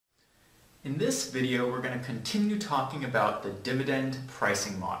In this video, we're going to continue talking about the dividend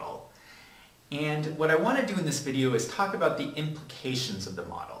pricing model. And what I want to do in this video is talk about the implications of the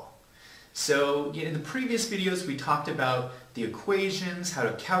model. So in the previous videos, we talked about the equations, how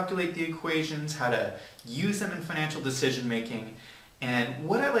to calculate the equations, how to use them in financial decision making. And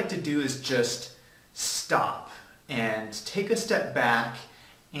what I like to do is just stop and take a step back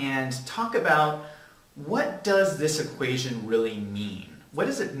and talk about what does this equation really mean? What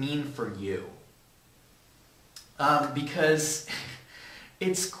does it mean for you? Because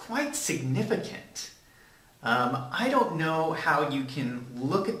it's quite significant. I don't know how you can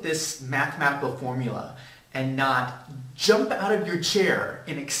look at this mathematical formula and not jump out of your chair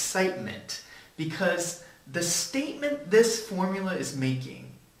in excitement, because the statement this formula is making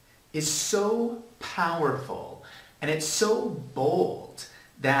is so powerful and it's so bold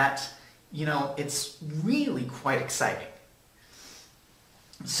that, you know, it's really quite exciting.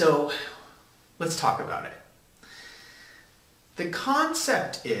 So let's talk about it. The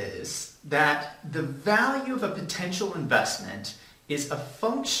concept is that the value of a potential investment is a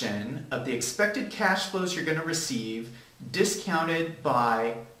function of the expected cash flows you're going to receive discounted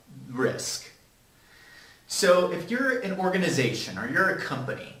by risk. So if you're an organization or you're a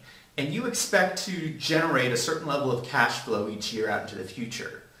company and you expect to generate a certain level of cash flow each year out into the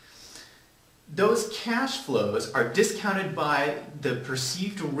future, those cash flows are discounted by the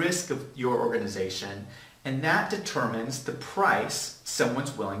perceived risk of your organization, and that determines the price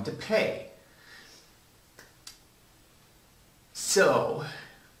someone's willing to pay. So,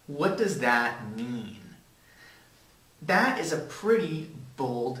 what does that mean? That is a pretty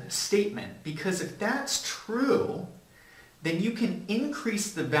bold statement, because if that's true, then you can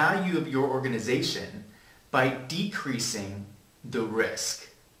increase the value of your organization by decreasing the risk.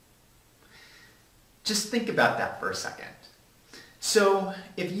 Just think about that for a second. So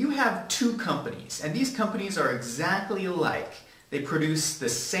if you have two companies, and these companies are exactly alike, they produce the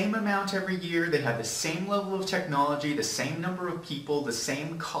same amount every year, they have the same level of technology, the same number of people, the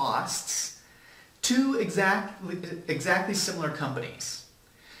same costs, two exactly similar companies.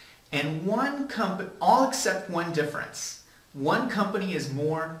 And one company, all except one difference. One company is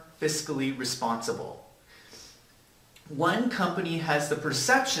more fiscally responsible. One company has the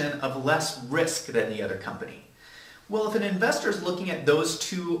perception of less risk than the other company. Well, if an investor is looking at those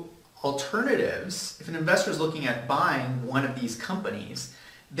two alternatives, if an investor is looking at buying one of these companies,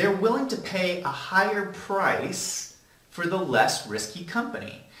 they're willing to pay a higher price for the less risky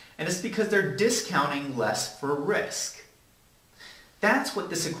company. And it's because they're discounting less for risk. That's what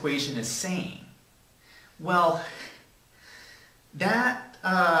this equation is saying. Well,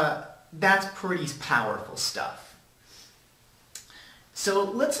 that's pretty powerful stuff. So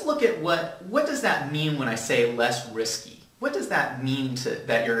let's look at what does that mean when I say less risky? What does that mean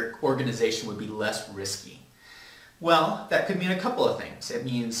that your organization would be less risky? Well, that could mean a couple of things. It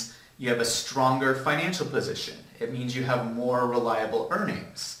means you have a stronger financial position. It means you have more reliable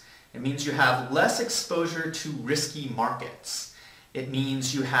earnings. It means you have less exposure to risky markets. It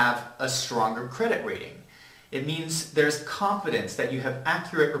means you have a stronger credit rating. It means there's confidence that you have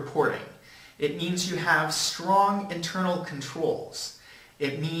accurate reporting. It means you have strong internal controls.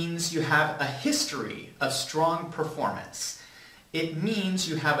 It means you have a history of strong performance. It means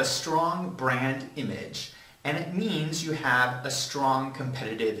you have a strong brand image. And it means you have a strong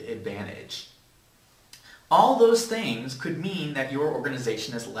competitive advantage. All those things could mean that your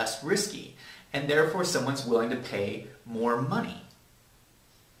organization is less risky, and therefore someone's willing to pay more money.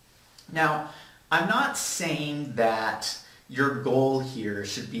 Now, I'm not saying that your goal here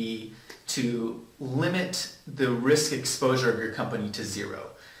should be to limit the risk exposure of your company to zero.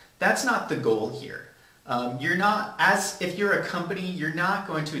 That's not the goal here. If you're a company, you're not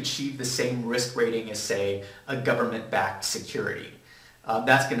going to achieve the same risk rating as, say, a government-backed security.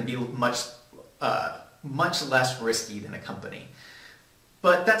 That's going to be much less risky than a company.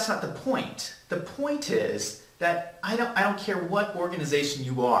 But that's not the point. The point is that I don't care what organization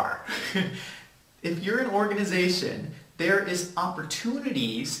you are. If you're an organization, there is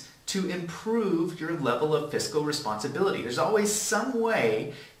opportunities to improve your level of fiscal responsibility. There's always some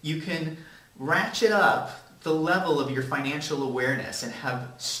way you can ratchet up the level of your financial awareness and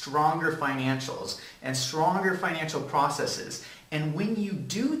have stronger financials and stronger financial processes. And when you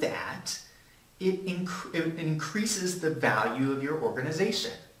do that, it increases the value of your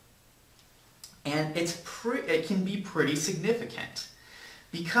organization. And it can be pretty significant,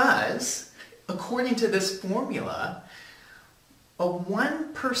 because according to this formula, a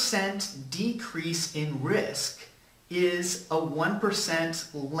 1% decrease in risk is a 1%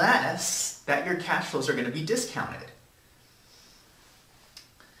 less that your cash flows are going to be discounted.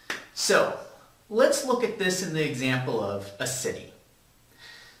 So let's look at this in the example of a city.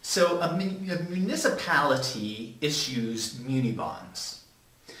 So a municipality issues muni bonds.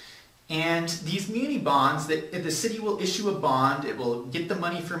 And these muni bonds, the city will issue a bond, it will get the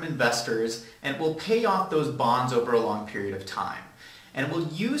money from investors, and it will pay off those bonds over a long period of time. And it will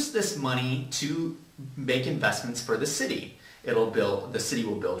use this money to make investments for the city. The city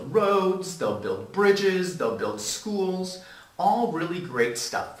will build roads, they'll build bridges, they'll build schools, all really great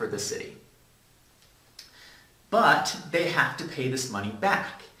stuff for the city. But they have to pay this money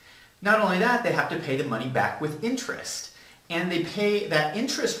back. Not only that, they have to pay the money back with interest. And that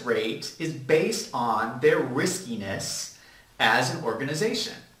interest rate is based on their riskiness as an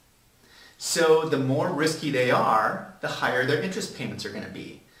organization. So the more risky they are, the higher their interest payments are going to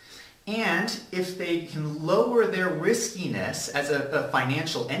be. And if they can lower their riskiness as a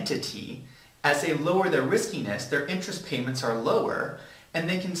financial entity, as they lower their riskiness, their interest payments are lower, and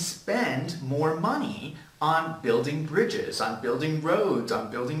they can spend more money on building bridges, on building roads,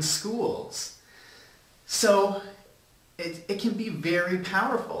 on building schools. So it can be very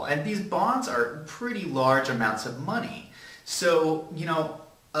powerful, and these bonds are pretty large amounts of money. So,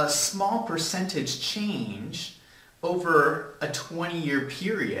 a small percentage change over a 20-year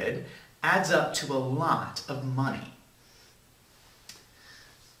period adds up to a lot of money.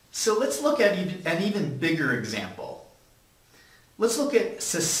 So let's look at an even bigger example. Let's look at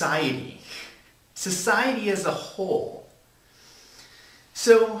society. Society as a whole.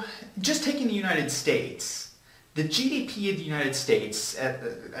 So just taking the United States, the GDP of the United States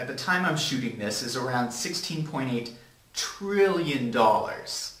at the time I'm shooting this is around $16.8 trillion.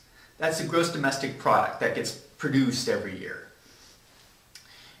 That's the gross domestic product that gets produced every year.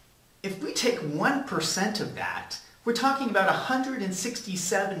 If we take 1% of that, we're talking about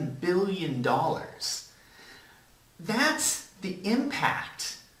 $167 billion. That's the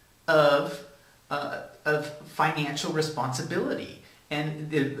impact of financial responsibility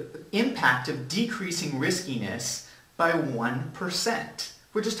and the impact of decreasing riskiness by 1%.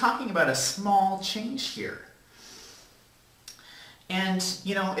 We're just talking about a small change here. And,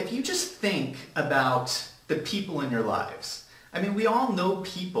 if you just think about the people in your lives, I mean, we all know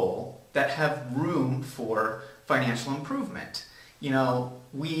people that have room for financial improvement.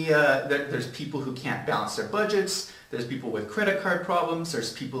 There's people who can't balance their budgets, there's people with credit card problems,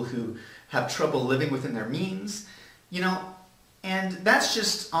 there's people who have trouble living within their means, and that's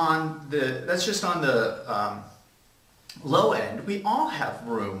just on the low end. We all have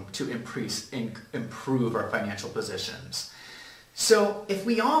room to improve our financial positions. So if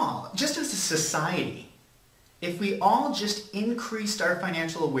we all, just as a society, if we all just increased our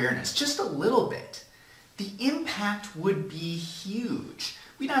financial awareness just a little bit, the impact would be huge.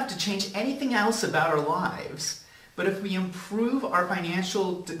 We don't have to change anything else about our lives, but if we improve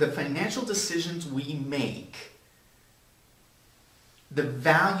the financial decisions we make, the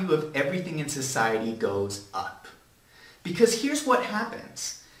value of everything in society goes up. Because here's what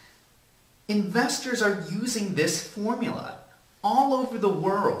happens. Investors are using this formula all over the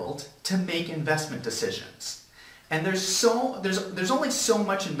world to make investment decisions. And there's only so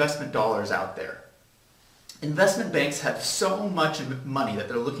much investment dollars out there. Investment banks have so much money that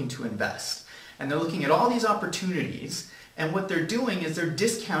they're looking to invest. And they're looking at all these opportunities, and what they're doing is they're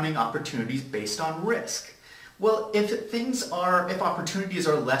discounting opportunities based on risk. Well, if opportunities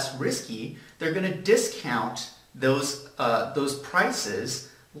are less risky, they're going to discount those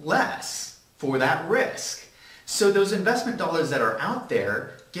prices less for that risk. So those investment dollars that are out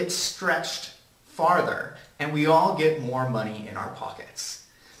there get stretched farther, and we all get more money in our pockets.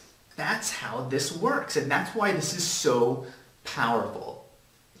 That's how this works, and that's why this is so powerful.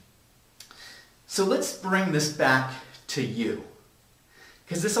 So let's bring this back to you,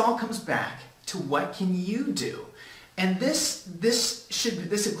 because this all comes back to what can you do. And this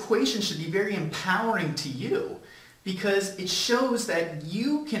equation should be very empowering to you, because it shows that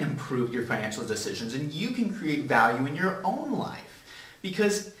you can improve your financial decisions and you can create value in your own life.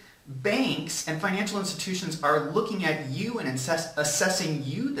 Because banks and financial institutions are looking at you and assessing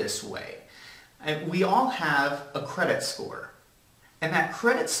you this way. We all have a credit score, and that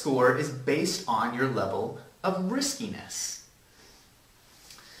credit score is based on your level of riskiness.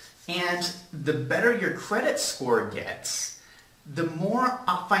 And the better your credit score gets, the more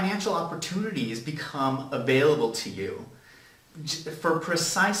financial opportunities become available to you for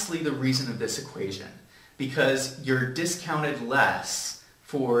precisely the reason of this equation, because you're discounted less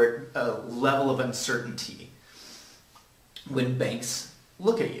for a level of uncertainty when banks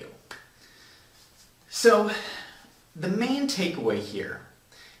look at you. So the main takeaway here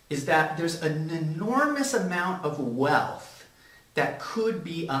is that there's an enormous amount of wealth that could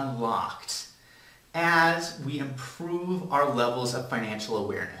be unlocked as we improve our levels of financial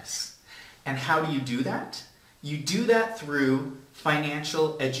awareness. And how do you do that? You do that through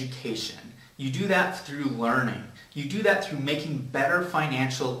financial education. You do that through learning. You do that through making better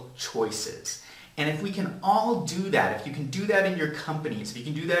financial choices. And if we can all do that, if you can do that in your companies, if you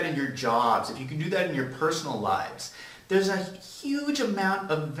can do that in your jobs, if you can do that in your personal lives, there's a huge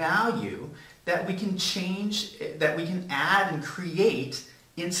amount of value that we can change, that we can add and create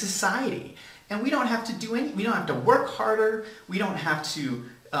in society. And we don't have to do we don't have to work harder, we don't have to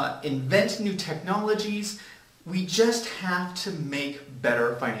invent new technologies, we just have to make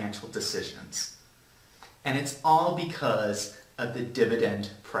better financial decisions. And it's all because of the dividend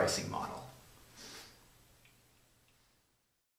pricing model.